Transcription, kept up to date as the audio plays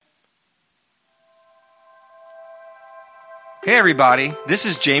Hey everybody, this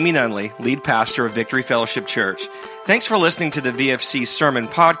is Jamie Nunley, lead pastor of Victory Fellowship Church. Thanks for listening to the VFC Sermon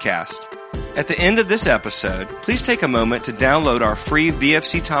Podcast. At the end of this episode, please take a moment to download our free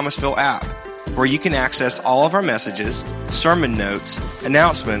VFC Thomasville app, where you can access all of our messages, sermon notes,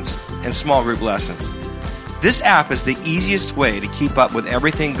 announcements, and small group lessons. This app is the easiest way to keep up with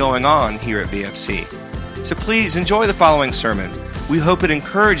everything going on here at VFC. So please enjoy the following sermon. We hope it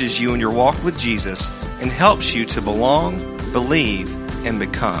encourages you in your walk with Jesus and helps you to belong, believe, and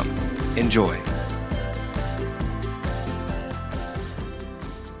become. Enjoy.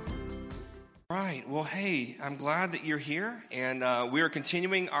 Right. Well, hey, I'm glad that you're here, and we are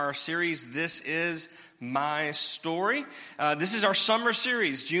continuing our series, This Is My Story. This is our summer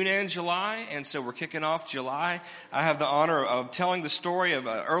series, June and July, and so we're kicking off July. I have the honor of telling the story of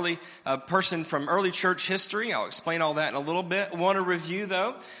a person from early church history. I'll explain all that in a little bit. I want to review,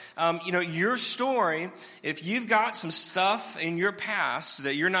 though. Your story, if you've got some stuff in your past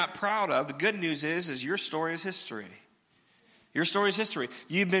that you're not proud of, the good news is your story is history. Your story is history.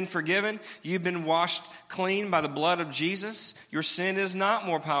 You've been forgiven. You've been washed clean by the blood of Jesus. Your sin is not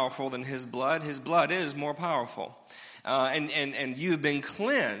more powerful than His blood. His blood is more powerful. And you've been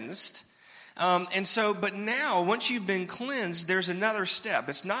cleansed. But now, once you've been cleansed, there's another step.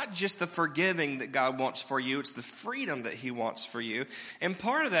 It's not just the forgiving that God wants for you. It's the freedom that He wants for you. And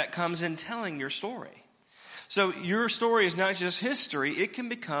part of that comes in telling your story. So your story is not just history. It can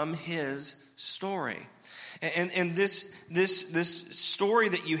become His story. And this story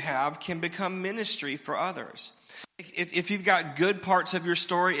that you have can become ministry for others. If you've got good parts of your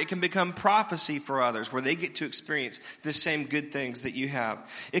story, it can become prophecy for others, where they get to experience the same good things that you have.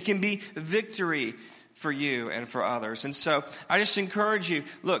 It can be victory for you and for others. And so I just encourage you,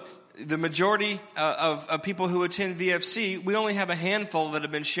 look, the majority of people who attend VFC, we only have a handful that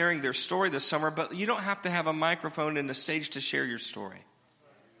have been sharing their story this summer, but you don't have to have a microphone and a stage to share your story.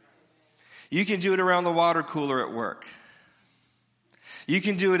 You can do it around the water cooler at work. You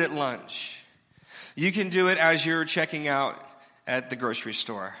can do it at lunch. You can do it as you're checking out at the grocery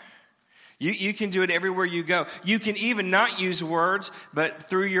store. You can do it everywhere you go. You can even not use words, but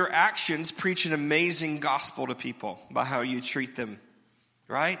through your actions, preach an amazing gospel to people by how you treat them,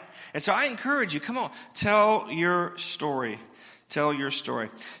 right? And so I encourage you, come on, tell your story. Tell your story.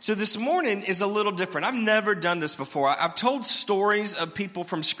 So this morning is a little different. I've never done this before. I've told stories of people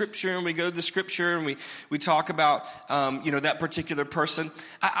from Scripture, and we go to the Scripture, and we talk about, that particular person.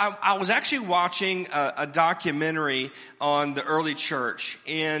 I was actually watching a documentary on the early church,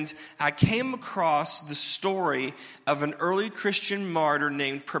 and I came across the story of an early Christian martyr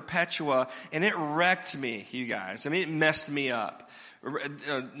named Perpetua, and it wrecked me, you guys. I mean, it messed me up.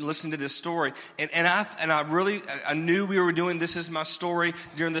 Listen to this story, and I knew we were doing This Is My Story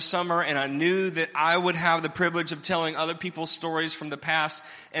during the summer, and I knew that I would have the privilege of telling other people's stories from the past,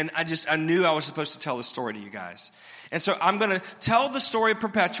 and I knew I was supposed to tell the story to you guys. And so I'm going to tell the story of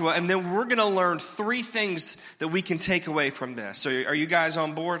Perpetua, and then we're going to learn 3 things that we can take away from this. So are you guys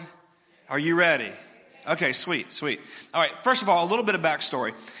on board? Are you ready? Okay, sweet. All right, first of all, a little bit of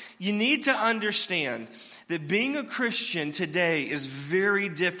backstory. You need to understand that being a Christian today is very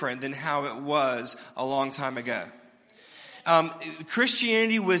different than how it was a long time ago.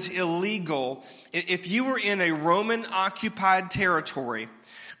 Christianity was illegal. If you were in a Roman-occupied territory,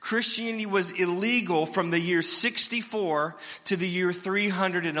 Christianity was illegal from the year 64 to the year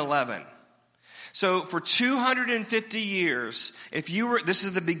 311. So for 250 years, this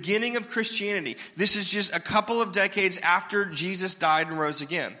is the beginning of Christianity. This is just a couple of decades after Jesus died and rose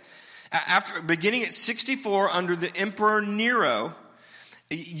again. Beginning at 64 under the Emperor Nero,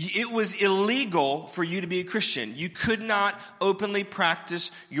 it was illegal for you to be a Christian. You could not openly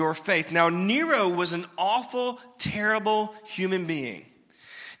practice your faith. Now, Nero was an awful, terrible human being.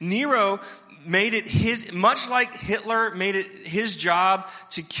 Nero made it much like Hitler made it his job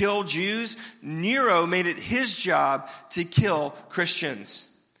to kill Jews, Nero made it his job to kill Christians.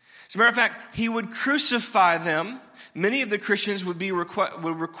 As a matter of fact, he would crucify them. Many of the Christians would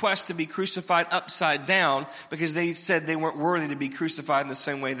request to be crucified upside down because they said they weren't worthy to be crucified in the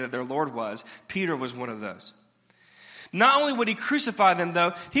same way that their Lord was. Peter was one of those. Not only would he crucify them,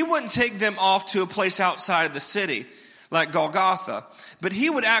 though, he wouldn't take them off to a place outside of the city like Golgotha, but he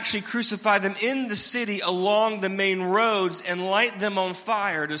would actually crucify them in the city along the main roads and light them on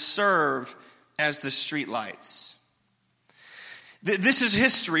fire to serve as the street lights. This is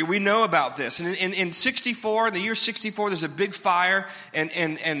history. We know about this. And in 64, in the year 64, there's a big fire. And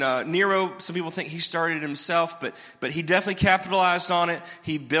Nero, some people think he started it himself, but he definitely capitalized on it.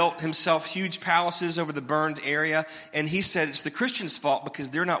 He built himself huge palaces over the burned area. And he said it's the Christians' fault because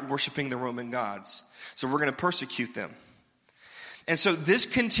they're not worshiping the Roman gods. So we're going to persecute them. And so this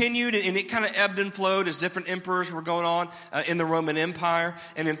continued, and it kind of ebbed and flowed as different emperors were going on in the Roman Empire.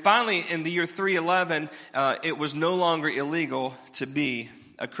 And then finally, in the year 311, it was no longer illegal to be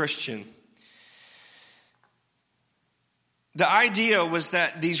a Christian. The idea was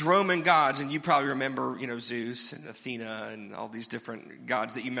that these Roman gods, and you probably remember, Zeus and Athena and all these different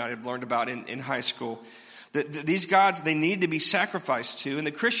gods that you might have learned about in high school. These gods, they need to be sacrificed to, and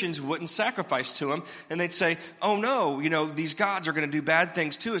the Christians wouldn't sacrifice to them. And they'd say, oh no, these gods are going to do bad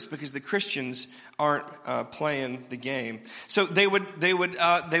things to us because the Christians aren't playing the game. So they would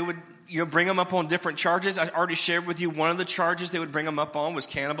bring them up on different charges. I already shared with you one of the charges they would bring them up on was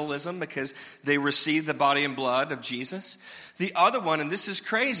cannibalism because they received the body and blood of Jesus. The other one, and this is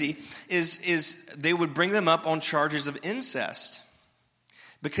crazy, is they would bring them up on charges of incest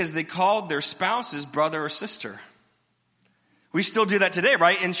because they called their spouses brother or sister. We still do that today,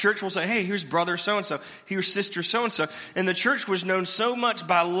 right? In church, we'll say, hey, here's brother so-and-so, here's sister so-and-so. And the church was known so much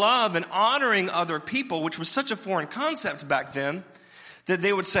by love and honoring other people, which was such a foreign concept back then, that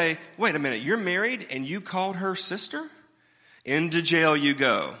they would say, wait a minute, you're married and you called her sister? Into jail you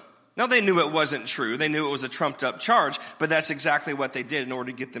go. Now, they knew it wasn't true. They knew it was a trumped-up charge, but that's exactly what they did in order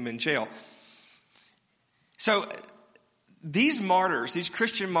to get them in jail. So these martyrs, these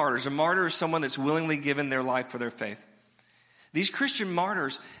Christian martyrs, a martyr is someone that's willingly given their life for their faith. These Christian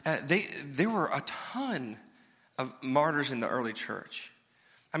martyrs, there were a ton of martyrs in the early church.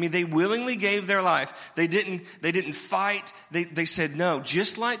 I mean, they willingly gave their life. They didn't fight. They said, no,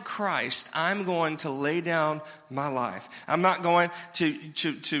 just like Christ, I'm going to lay down my life. I'm not going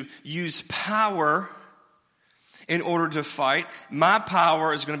to use power in order to fight. My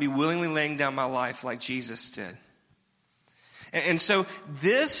power is going to be willingly laying down my life like Jesus did. And so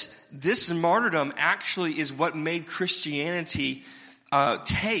this martyrdom actually is what made Christianity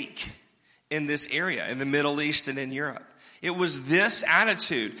take in this area, in the Middle East and in Europe. It was this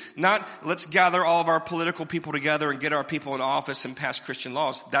attitude, not let's gather all of our political people together and get our people in office and pass Christian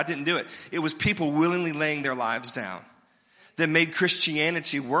laws. That didn't do it. It was people willingly laying their lives down that made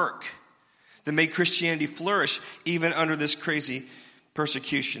Christianity work, that made Christianity flourish even under this crazy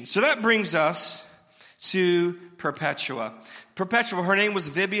persecution. So that brings us to Perpetua. Perpetua, her name was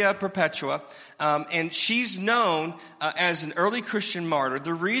Vibia Perpetua, and she's known as an early Christian martyr.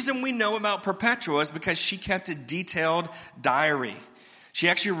 The reason we know about Perpetua is because she kept a detailed diary. She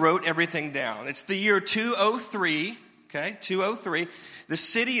actually wrote everything down. It's the year 203, okay, 203. The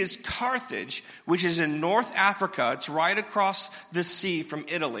city is Carthage, which is in North Africa. It's right across the sea from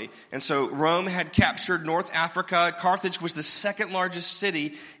Italy. And so Rome had captured North Africa. Carthage was the second largest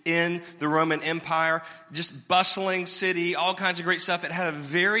city in the Roman Empire. Just bustling city, all kinds of great stuff. It had a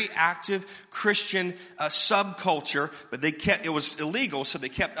very active Christian subculture, but it was illegal, so they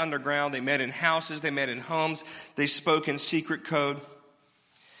kept underground. They met in houses, they met in homes. They spoke in secret code.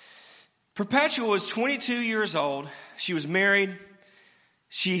 Perpetua was 22 years old. She was married.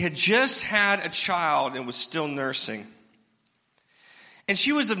 She had just had a child and was still nursing. And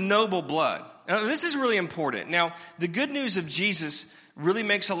she was of noble blood. Now, this is really important. Now, the good news of Jesus really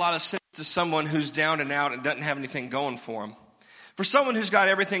makes a lot of sense to someone who's down and out and doesn't have anything going for them. For someone who's got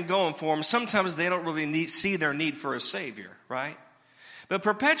everything going for them, sometimes they don't really see their need for a Savior, right? But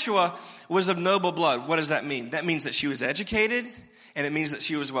Perpetua was of noble blood. What does that mean? That means that she was educated, and it means that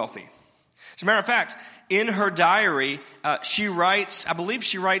she was wealthy. As a matter of fact, in her diary, she writes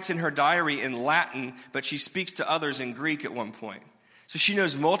in her diary in Latin, but she speaks to others in Greek at one point. So she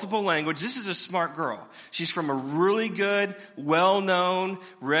knows multiple languages. This is a smart girl. She's from a really good, well-known,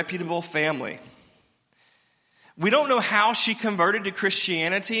 reputable family. We don't know how she converted to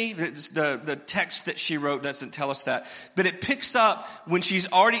Christianity. The text that she wrote doesn't tell us that. But it picks up when she's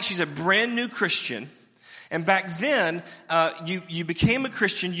a brand new Christian. And back then, you became a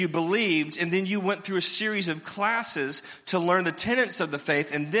Christian, you believed, and then you went through a series of classes to learn the tenets of the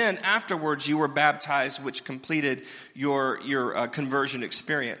faith, and then afterwards you were baptized, which completed your conversion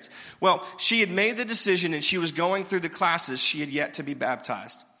experience. Well, she had made the decision, and she was going through the classes. She had yet to be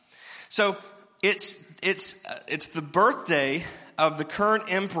baptized. So it's the birthday of the current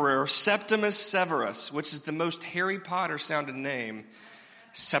emperor, Septimus Severus, which is the most Harry Potter sounding name,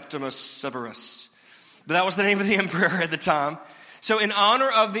 Septimus Severus. But that was the name of the emperor at the time. So in honor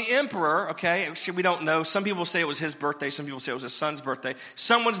of the emperor, okay, actually we don't know. Some people say it was his birthday. Some people say it was his son's birthday.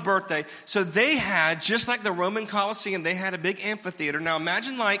 Someone's birthday. So they had, just like the Roman Colosseum, they had a big amphitheater. Now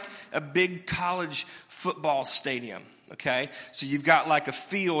imagine like a big college football stadium, okay? So you've got like a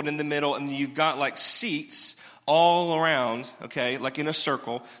field in the middle, and you've got like seats all around, okay, like in a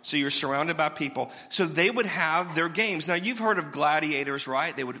circle. So you're surrounded by people. So they would have their games. Now, you've heard of gladiators,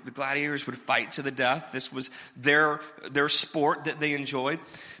 right? The gladiators would fight to the death. This was their sport that they enjoyed.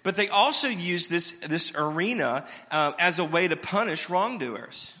 But they also used this arena as a way to punish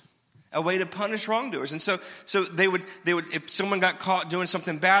wrongdoers. A way to punish wrongdoers. And so they would, if someone got caught doing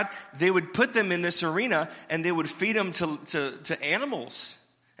something bad, they would put them in this arena and they would feed them to animals.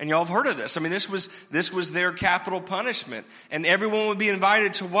 And y'all have heard of this. I mean, this was their capital punishment. And everyone would be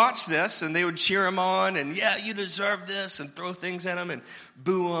invited to watch this, and they would cheer them on, and yeah, you deserve this, and throw things at them, and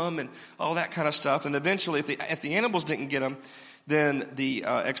boo them, and all that kind of stuff. And eventually, if the animals didn't get them, then the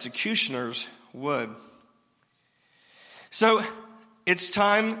executioners would. So it's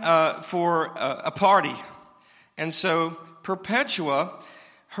time for a party. And so Perpetua,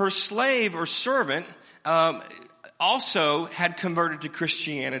 her slave or servant, also had converted to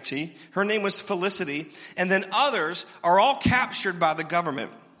Christianity. Her name was Felicity. And then others are all captured by the government.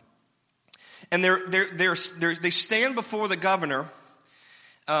 And they stand before the governor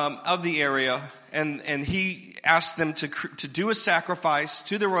of the area. And he asks them to do a sacrifice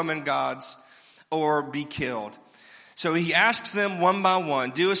to the Roman gods or be killed. So he asks them one by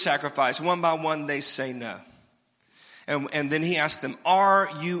one, do a sacrifice. One by one, they say no. And then he asks them, are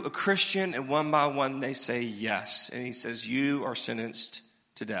you a Christian? And one by one, they say yes. And he says, you are sentenced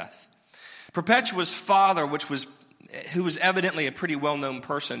to death. Perpetua's father, who was evidently a pretty well-known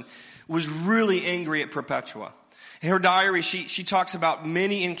person, was really angry at Perpetua. In her diary, she talks about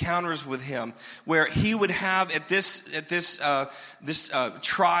many encounters with him where he would have at this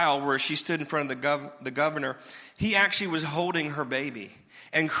trial where she stood in front of the governor. He actually was holding her baby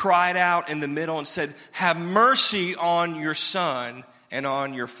and cried out in the middle and said, have mercy on your son and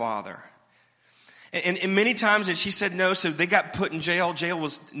on your father. And many times, and she said no, so they got put in jail. Jail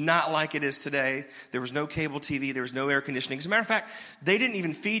was not like it is today. There was no cable TV. There was no air conditioning. As a matter of fact, they didn't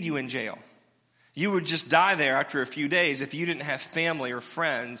even feed you in jail. You would just die there after a few days if you didn't have family or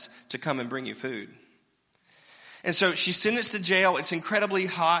friends to come and bring you food. And so she's sentenced to jail. It's incredibly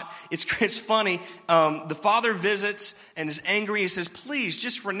hot. It's funny. The father visits and is angry. He says, please,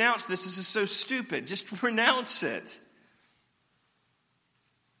 just renounce this. This is so stupid. Just renounce it.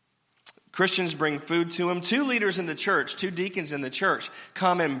 Christians bring food to him. 2 leaders in the church, 2 deacons in the church,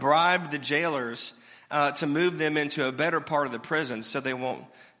 come and bribe the jailers to move them into a better part of the prison so they won't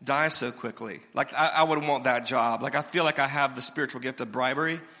die so quickly. Like, I would want that job. Like, I feel like I have the spiritual gift of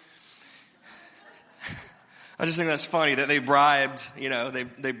bribery. I just think that's funny that they bribed,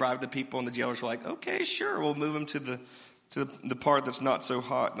 they bribed the people, and the jailers were like, okay, sure, we'll move them to the part that's not so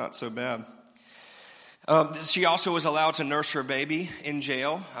hot, not so bad. She also was allowed to nurse her baby in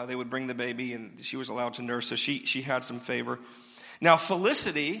jail. They would bring the baby, and she was allowed to nurse, so she had some favor. Now,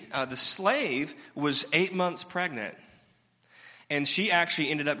 Felicity, the slave, was 8 months pregnant, and she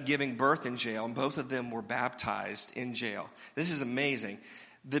actually ended up giving birth in jail, and both of them were baptized in jail. This is amazing.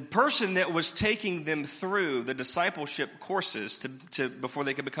 The person that was taking them through the discipleship courses to before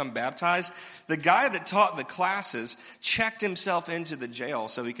they could become baptized, the guy that taught the classes checked himself into the jail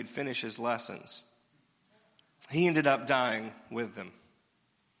so he could finish his lessons. He ended up dying with them.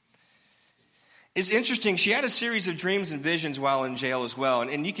 It's interesting. She had a series of dreams and visions while in jail as well.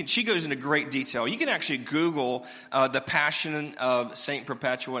 And she goes into great detail. You can actually Google the passion of Saint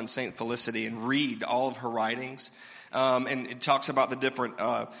Perpetua and Saint Felicity and read all of her writings. And it talks about the different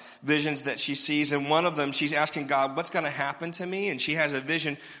visions that she sees. And one of them, she's asking God, what's going to happen to me? And she has a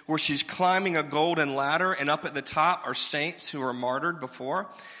vision where she's climbing a golden ladder, and up at the top are saints who were martyred before.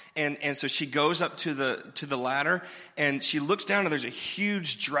 And so she goes up to the ladder, and she looks down, and there's a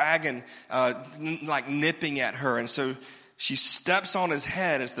huge dragon like nipping at her. And so she steps on his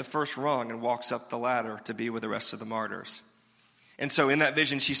head as the first rung and walks up the ladder to be with the rest of the martyrs. And so in that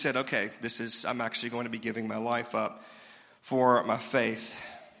vision, she said, okay, I'm actually going to be giving my life up for my faith.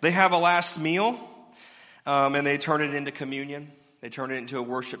 They have a last meal, and they turn it into communion. They turn it into a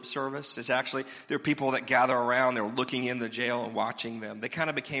worship service. There are people that gather around. They're looking in the jail and watching them. They kind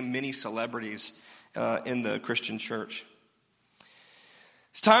of became mini celebrities in the Christian church.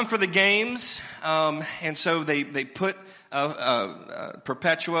 It's time for the games. And so they put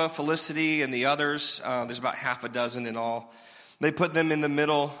Perpetua, Felicity, and the others. There's about half a dozen in all. They put them in the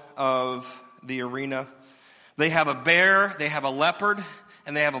middle of the arena. They have a bear, they have a leopard,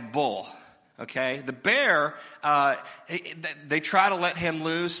 and they have a bull. Okay? The bear, they try to let him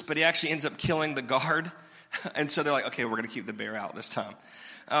loose, but he actually ends up killing the guard. And so they're like, okay, we're going to keep the bear out this time.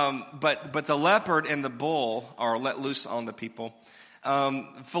 But the leopard and the bull are let loose on the people.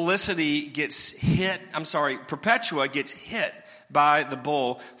 Perpetua gets hit by the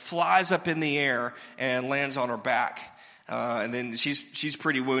bull, flies up in the air and lands on her back. And then she's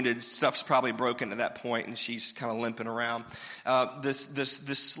pretty wounded. Stuff's probably broken at that point, and she's kind of limping around. This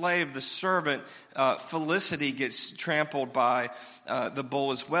slave, the servant, Felicity, gets trampled by the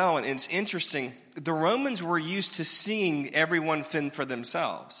bull as well. And it's interesting. The Romans were used to seeing everyone fend for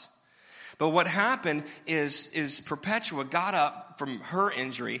themselves. But what happened is Perpetua got up from her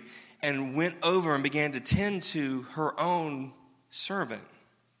injury and went over and began to tend to her own servant.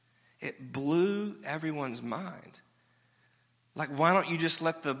 It blew everyone's mind. Like, why don't you just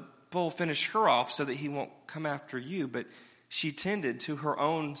let the bull finish her off so that he won't come after you? But she tended to her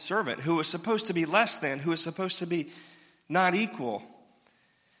own servant, who was supposed to be less than, who was supposed to be not equal.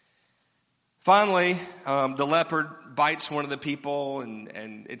 Finally, the leopard bites one of the people, and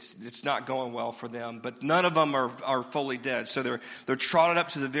it's not going well for them. But none of them are fully dead. So they're trotted up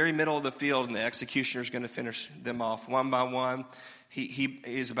to the very middle of the field, and the executioner is going to finish them off one by one. He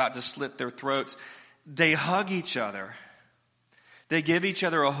is about to slit their throats. They hug each other. They give each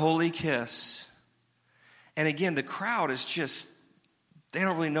other a holy kiss. And again, the crowd is just, they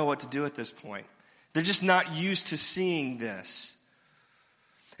don't really know what to do at this point. They're just not used to seeing this.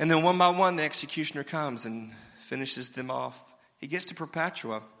 And then one by one, the executioner comes and finishes them off. He gets to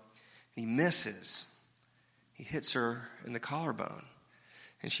Perpetua, and he misses. He hits her in the collarbone,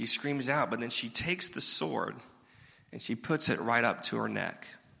 and she screams out, but then she takes the sword, and she puts it right up to her neck.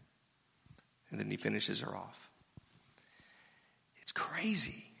 And then he finishes her off. It's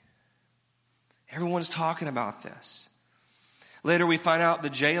crazy. Everyone's talking about this. Later we find out the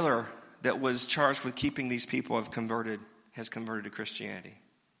jailer that was charged with keeping these people has converted to Christianity.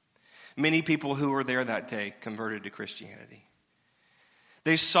 Many people who were there that day converted to Christianity.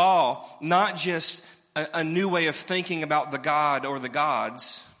 They saw not just a new way of thinking about the God or the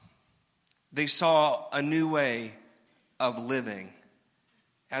gods. They saw a new way of living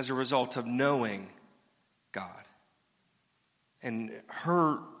as a result of knowing God. And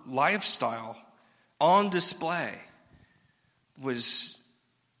her lifestyle on display was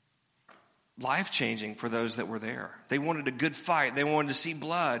life-changing for those that were there. They wanted a good fight. They wanted to see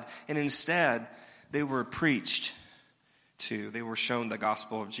blood. And instead, they were preached to. They were shown the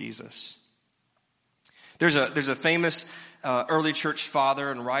gospel of Jesus. There's a famous early church father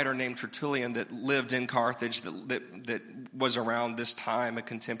and writer named Tertullian that lived in Carthage that was around this time, a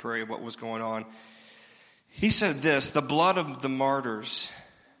contemporary of what was going on. He said this: the blood of the martyrs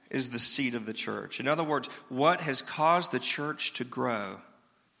is the seed of the church. In other words, what has caused the church to grow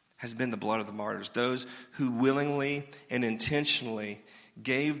has been the blood of the martyrs, those who willingly and intentionally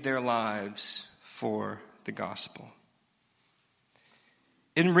gave their lives for the gospel.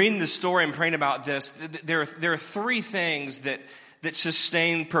 In reading the story and praying about this, there are three things that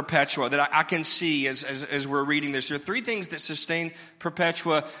sustain Perpetua that I can see as we're reading this. There are three things that sustain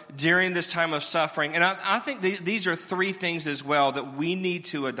Perpetua during this time of suffering. And I think these are three things as well that we need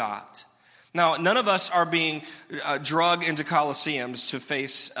to adopt. Now, none of us are being drugged into coliseums to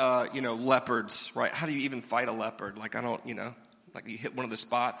face, leopards, right? How do you even fight a leopard? Like you hit one of the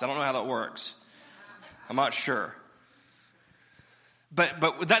spots. I don't know how that works. I'm not sure. But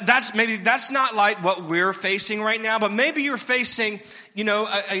that's not like what we're facing right now. But maybe you're facing,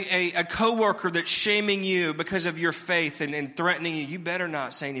 a coworker that's shaming you because of your faith and threatening you. You better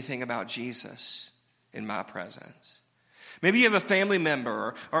not say anything about Jesus in my presence. Maybe you have a family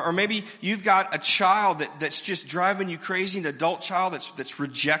member, or maybe you've got a child that's just driving you crazy, an adult child that's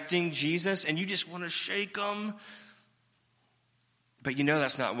rejecting Jesus, and you just want to shake them. But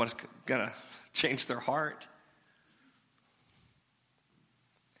that's not what's going to change their heart.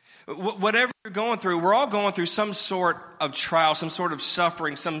 Whatever you're going through, we're all going through some sort of trial, some sort of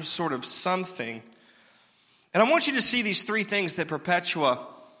suffering, some sort of something. And I want you to see these three things that Perpetua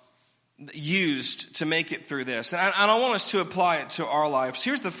used to make it through this. And I want us to apply it to our lives.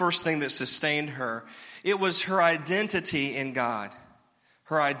 Here's the first thing that sustained her. It was her identity in God.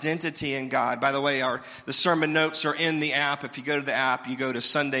 Her identity in God. By the way, the sermon notes are in the app. If you go to the app, you go to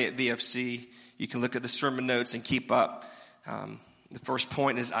Sunday at VFC. You can look at the sermon notes and keep up. The first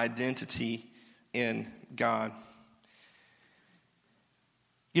point is identity in God.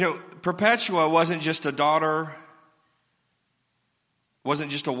 Perpetua wasn't just a daughter, wasn't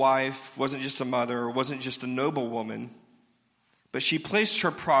just a wife, wasn't just a mother, wasn't just a noblewoman, but she placed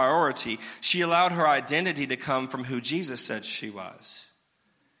her priority. She allowed her identity to come from who Jesus said she was.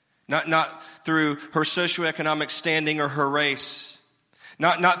 Not through her socioeconomic standing or her race.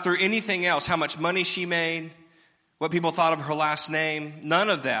 Not through anything else, how much money she made, what people thought of her last name.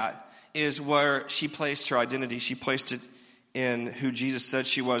 None of that is where she placed her identity. She placed it in who Jesus said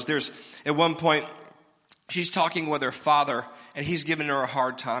she was. At one point, she's talking with her father, and he's giving her a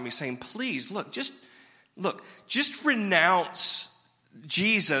hard time. He's saying, please, just renounce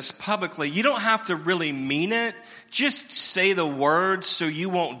Jesus publicly. You don't have to really mean it. Just say the words so you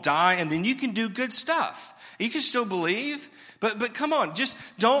won't die, and then you can do good stuff. You can still believe, but come on, just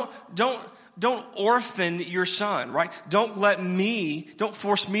don't orphan your son, right? Don't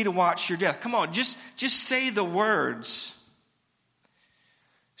force me to watch your death. Come on, just say the words.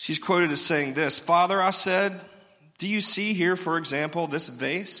 She's quoted as saying this, Father, I said, do you see here, for example, this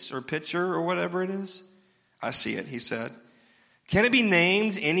vase or pitcher or whatever it is? I see it, he said. Can it be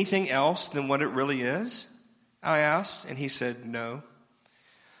named anything else than what it really is? I asked, and he said, no.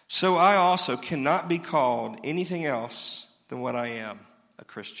 So I also cannot be called anything else than what I am, a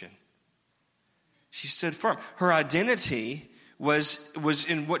Christian. She stood firm. Her identity was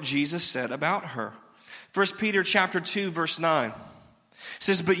in what Jesus said about her. 1 Peter chapter 2, verse 9. It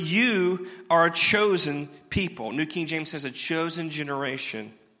says, but you are a chosen people. New King James says a chosen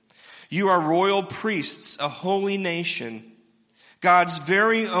generation. You are royal priests, a holy nation, God's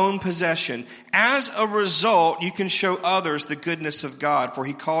very own possession. As a result, you can show others the goodness of God, for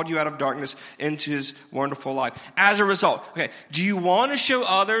he called you out of darkness into his wonderful light. As a result, okay, do you want to show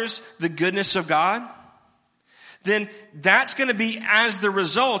others the goodness of God? Then that's going to be as the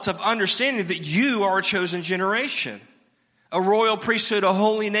result of understanding that you are a chosen generation, a royal priesthood, a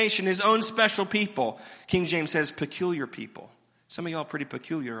holy nation, his own special people. King James says peculiar people. Some of y'all are pretty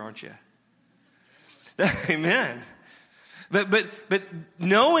peculiar, aren't you? Amen. But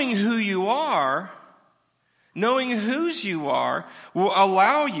knowing who you are, knowing whose you are, will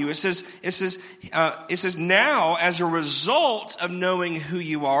allow you. It says now, as a result of knowing who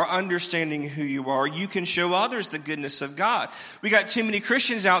you are, understanding who you are, you can show others the goodness of God. We got too many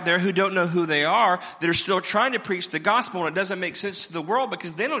Christians out there who don't know who they are, that are still trying to preach the gospel, and it doesn't make sense to the world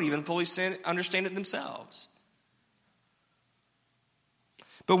because they don't even fully understand it themselves.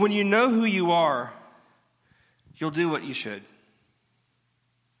 But when you know who you are, you'll do what you should.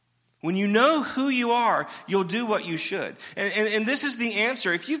 When you know who you are, you'll do what you should. And this is the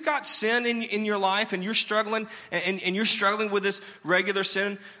answer. If you've got sin in your life and you're struggling, and you're struggling with this regular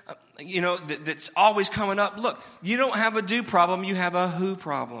sin, that's always coming up, look, you don't have a do problem, you have a who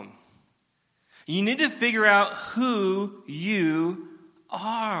problem. You need to figure out who you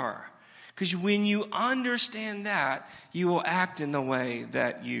are. Because when you understand that, you will act in the way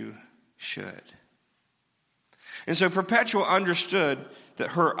that you should. And so Perpetua understood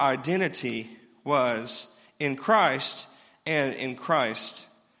that her identity was in Christ and in Christ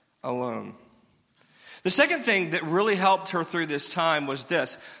alone. The second thing that really helped her through this time was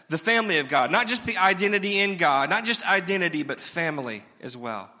this, the family of God. Not just the identity in God, not just identity, but family as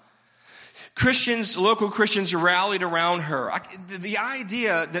well. Local Christians rallied around her. The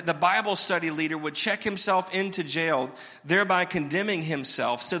idea that the Bible study leader would check himself into jail, thereby condemning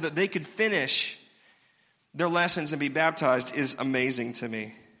himself so that they could finish their lessons and be baptized, is amazing to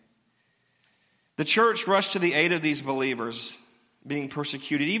me. The church rushed to the aid of these believers being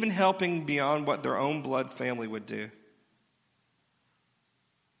persecuted, even helping beyond what their own blood family would do.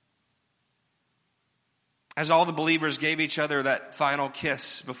 As all the believers gave each other that final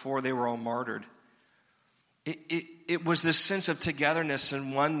kiss before they were all martyred, it was this sense of togetherness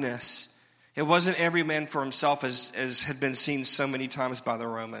and oneness. It wasn't every man for himself as had been seen so many times by the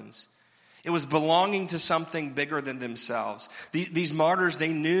Romans. It was belonging to something bigger than themselves. These martyrs,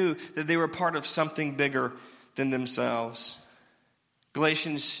 they knew that they were part of something bigger than themselves.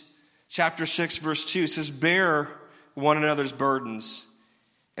 Galatians chapter 6, verse 2 says, bear one another's burdens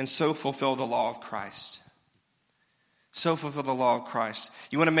and so fulfill the law of Christ. So fulfill the law of Christ.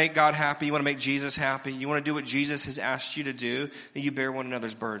 You want to make God happy? You want to make Jesus happy? You want to do what Jesus has asked you to do? Then you bear one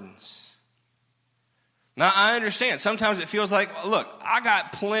another's burdens. Now, I understand. Sometimes it feels like, look, I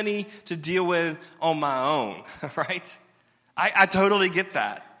got plenty to deal with on my own, right? I totally get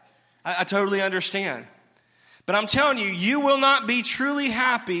that. I totally understand. But I'm telling you, you will not be truly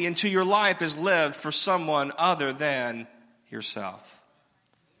happy until your life is lived for someone other than yourself.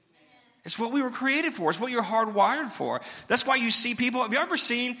 It's what we were created for. It's what you're hardwired for. That's why you see people. Have you ever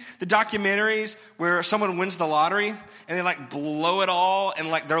seen the documentaries where someone wins the lottery and they blow it all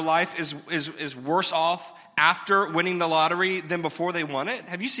and their life is worse off after winning the lottery than before they won it?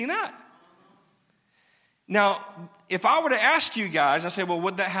 Have you seen that? Now, if I were to ask you guys, I say, well,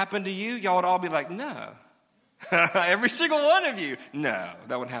 would that happen to you? Y'all would all be like, no. Every single one of you. No,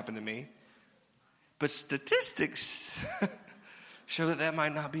 that wouldn't happen to me. But statistics show that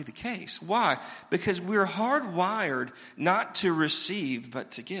might not be the case. Why? Because we're hardwired not to receive,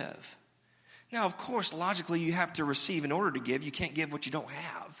 but to give. Now, of course, logically, you have to receive in order to give. You can't give what you don't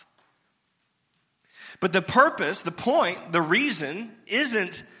have. But the purpose, the point, the reason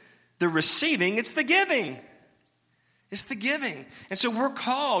isn't the receiving, it's the giving. It's the giving. And so we're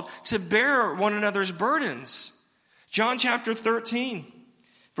called to bear one another's burdens. John chapter 13,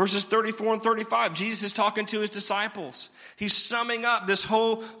 verses 34 and 35, Jesus is talking to his disciples. He's summing up this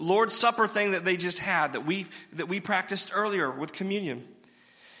whole Lord's Supper thing that they just had, that we practiced earlier with communion.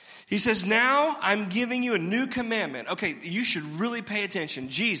 He says, now I'm giving you a new commandment. Okay, you should really pay attention.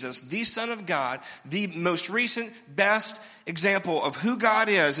 Jesus, the Son of God, the most recent, best example of who God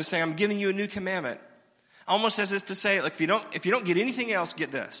is saying, I'm giving you a new commandment. Almost as if to say, like, if you don't get anything else,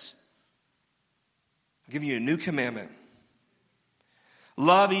 get this. I'm giving you a new commandment.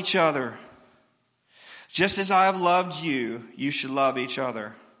 Love each other. Just as I have loved you, you should love each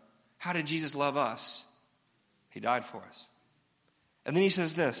other. How did Jesus love us? He died for us. And then he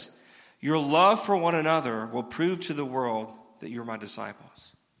says this, your love for one another will prove to the world that you're my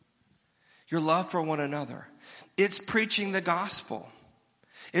disciples. Your love for one another. It's preaching the gospel.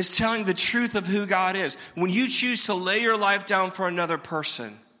 It's telling the truth of who God is. When you choose to lay your life down for another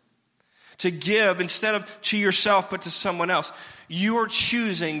person, to give instead of to yourself but to someone else, you are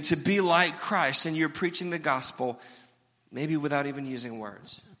choosing to be like Christ, and you're preaching the gospel, maybe without even using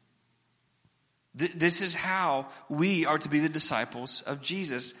words. This is how we are to be the disciples of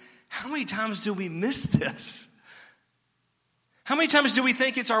Jesus. How many times do we miss this? How many times do we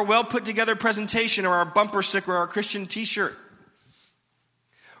think it's our well put together presentation or our bumper sticker or our Christian t-shirt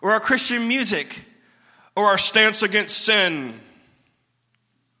or our Christian music or our stance against sin?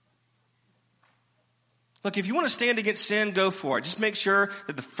 Look, if you want to stand against sin, go for it. Just make sure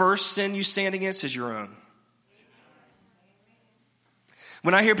that the first sin you stand against is your own.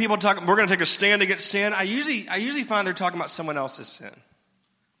 When I hear people talk, we're going to take a stand against sin, I usually find they're talking about someone else's sin.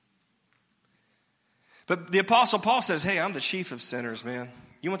 But the Apostle Paul says, hey, I'm the chief of sinners, man.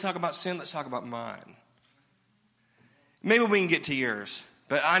 You want to talk about sin? Let's talk about mine. Maybe we can get to yours,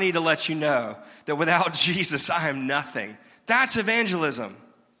 but I need to let you know that without Jesus, I am nothing. That's evangelism.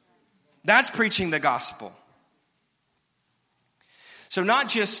 That's preaching the gospel. So not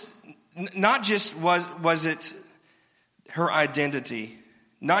just was it her identity,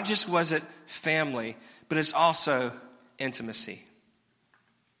 not just was it family, but it's also intimacy.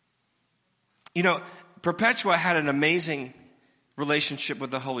 You know, Perpetua had an amazing relationship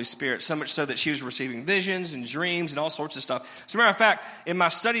with the Holy Spirit, so much so that she was receiving visions and dreams and all sorts of stuff. As a matter of fact, in my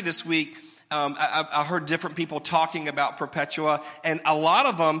study this week, I heard different people talking about Perpetua, and a lot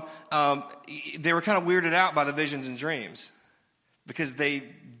of them, they were kind of weirded out by the visions and dreams because they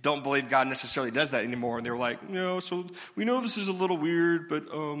don't believe God necessarily does that anymore. And they were like, so we know this is a little weird, but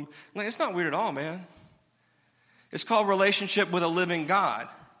it's not weird at all, man. It's called relationship with a living God.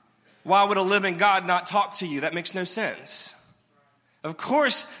 Why would a living God not talk to you? That makes no sense. Of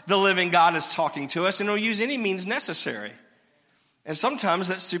course, the living God is talking to us, and he'll use any means necessary. And sometimes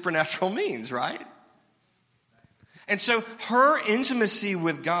that's supernatural means, right? And so her intimacy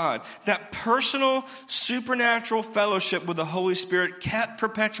with God, that personal supernatural fellowship with the Holy Spirit, kept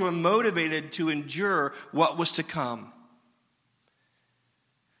Perpetua motivated to endure what was to come.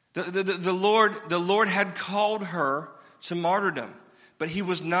 The Lord had called her to martyrdom, but he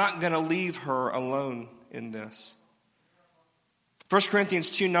was not going to leave her alone in this. 1 Corinthians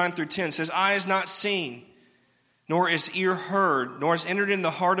 2:9-10 says, eye has not seen, nor is ear heard, nor has entered in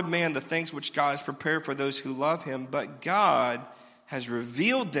the heart of man the things which God has prepared for those who love him, but God has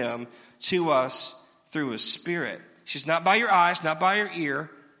revealed them to us through his Spirit. It's not by your eyes, not by your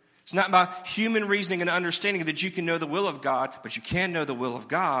ear. It's not by human reasoning and understanding that you can know the will of God, but you can know the will of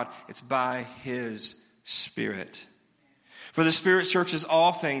God. It's by his Spirit. For the Spirit searches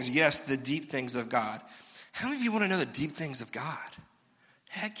all things, yes, the deep things of God. How many of you want to know the deep things of God?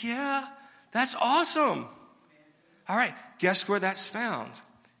 Heck yeah, that's awesome. All right, guess where that's found?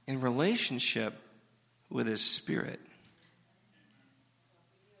 In relationship with his Spirit.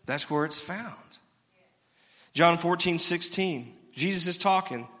 That's where it's found. John 14:16, Jesus is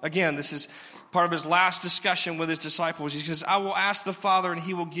talking. Again, this is part of his last discussion with his disciples. He says, I will ask the Father, and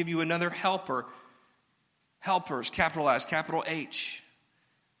he will give you another helper. Helpers, capital S, capital H.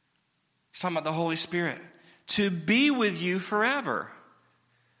 He's talking about the Holy Spirit. To be with you forever.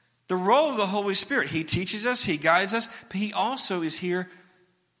 The role of the Holy Spirit, he teaches us, he guides us, but he also is here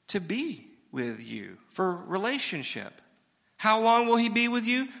to be with you for relationship. How long will he be with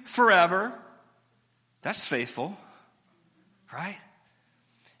you? Forever. That's faithful, right?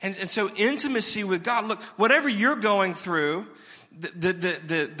 And so intimacy with God, look, whatever you're going through,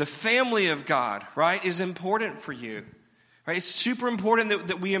 the family of God, right, is important for you. Right? It's super important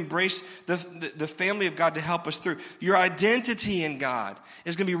that we embrace the family of God to help us through. Your identity in God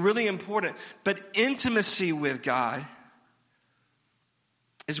is going to be really important. But intimacy with God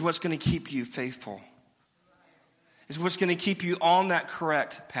is what's going to keep you faithful. Is what's going to keep you on that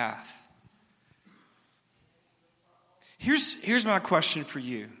correct path. Here's my question for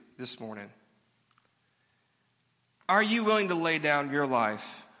you this morning. Are you willing to lay down your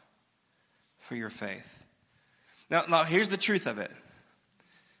life for your faith? Now, here's the truth of it.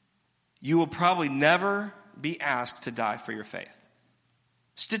 You will probably never be asked to die for your faith.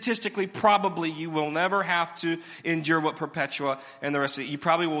 Statistically, probably you will never have to endure what Perpetua and the rest of it. You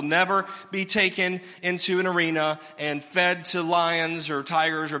probably will never be taken into an arena and fed to lions or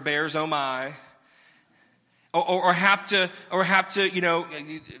tigers or bears, oh my. Or have to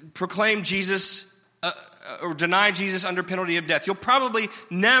proclaim Jesus or deny Jesus under penalty of death. You'll probably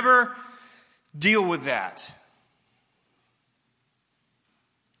never deal with that.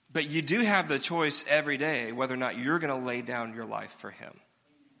 But you do have the choice every day whether or not you're going to lay down your life for him.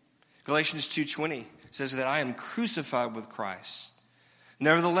 Galatians 2:20 says that I am crucified with Christ.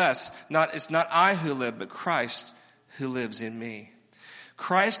 Nevertheless, it's not I who live, but Christ who lives in me.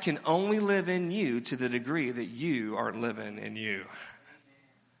 Christ can only live in you to the degree that you are living in you.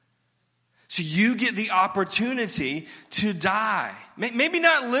 So you get the opportunity to die. Maybe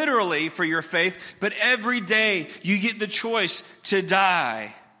not literally for your faith, but every day you get the choice to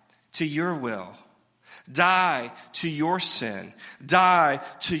die to your will. Die to your sin. Die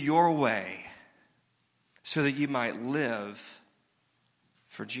to your way. So that you might live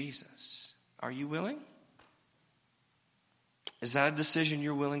for Jesus. Are you willing? Is that a decision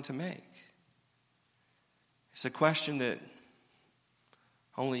you're willing to make? It's a question that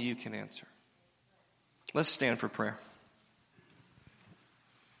only you can answer. Let's stand for prayer.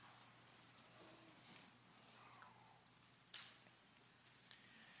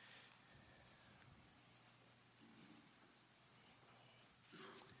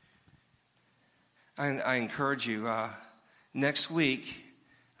 I encourage you, next week,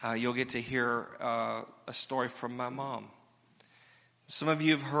 you'll get to hear a story from my mom. Some of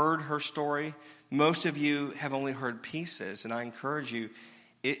you have heard her story. Most of you have only heard pieces, and I encourage you,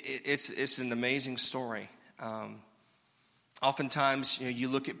 it's an amazing story. Oftentimes, you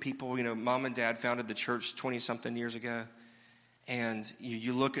look at people, mom and dad founded the church 20-something years ago, and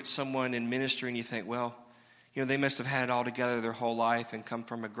you look at someone in ministry and you think, well, they must have had it all together their whole life and come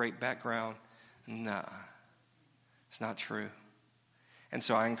from a great background. Nah, it's not true. And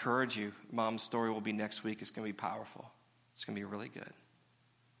so I encourage you, mom's story will be next week. It's going to be powerful. It's going to be really good.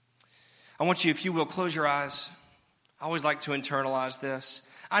 I want you, if you will, close your eyes. I always like to internalize this.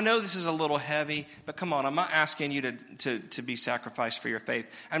 I know this is a little heavy, but come on, I'm not asking you to be sacrificed for your faith.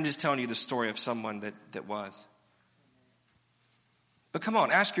 I'm just telling you the story of someone that was. But come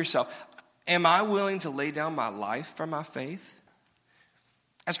on, ask yourself, am I willing to lay down my life for my faith?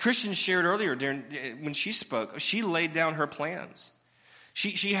 As Christian shared earlier, when she spoke, she laid down her plans.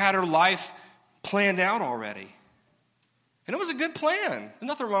 She had her life planned out already. And it was a good plan. There's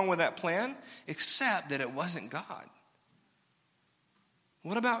nothing wrong with that plan, except that it wasn't God.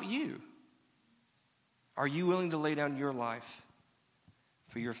 What about you? Are you willing to lay down your life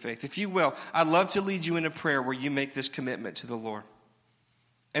for your faith? If you will, I'd love to lead you in a prayer where you make this commitment to the Lord.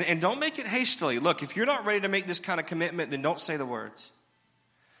 And don't make it hastily. Look, if you're not ready to make this kind of commitment, then don't say the words.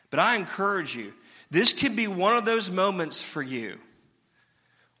 But I encourage you, this could be one of those moments for you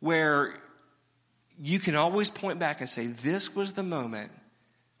where you can always point back and say, this was the moment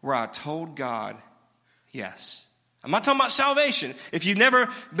where I told God yes. I'm not talking about salvation. If you've never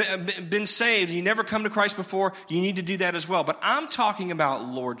been saved, you never come to Christ before, you need to do that as well. But I'm talking about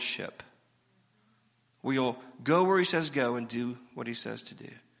lordship, where you'll go where he says go and do what he says to do.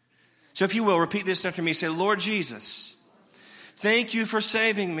 So if you will, repeat this after me. Say, Lord Jesus, thank you for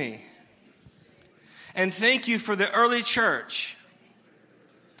saving me. And thank you for the early church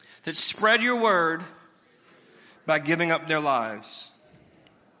that spread your word by giving up their lives.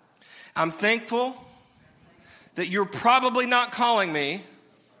 I'm thankful that you're probably not calling me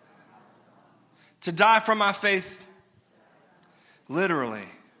to die for my faith literally.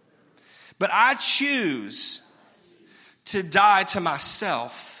 But I choose to die to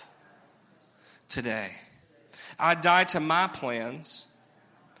myself today. I die to my plans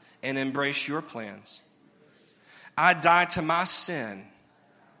and embrace your plans. I die to my sin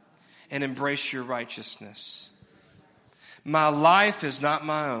and embrace your righteousness. My life is not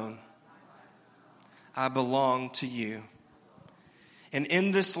my own. I belong to you. And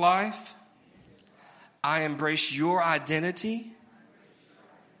in this life, I embrace your identity.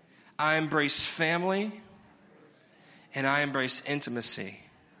 I embrace family. and I embrace intimacy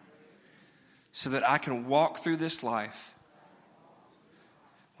so that I can walk through this life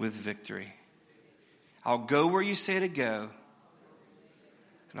with victory. I'll go where you say to go,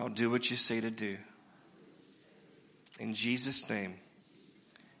 and I'll do what you say to do. In Jesus' name,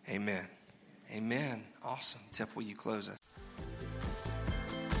 amen. Amen. Awesome. Tiff, will you close us?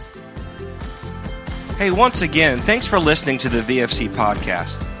 Hey, once again, thanks for listening to the VFC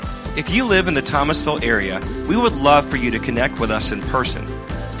podcast. If you live in the Thomasville area, we would love for you to connect with us in person.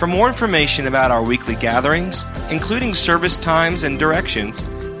 For more information about our weekly gatherings, including service times and directions,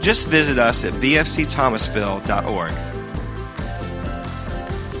 just visit us at vfcthomasville.org.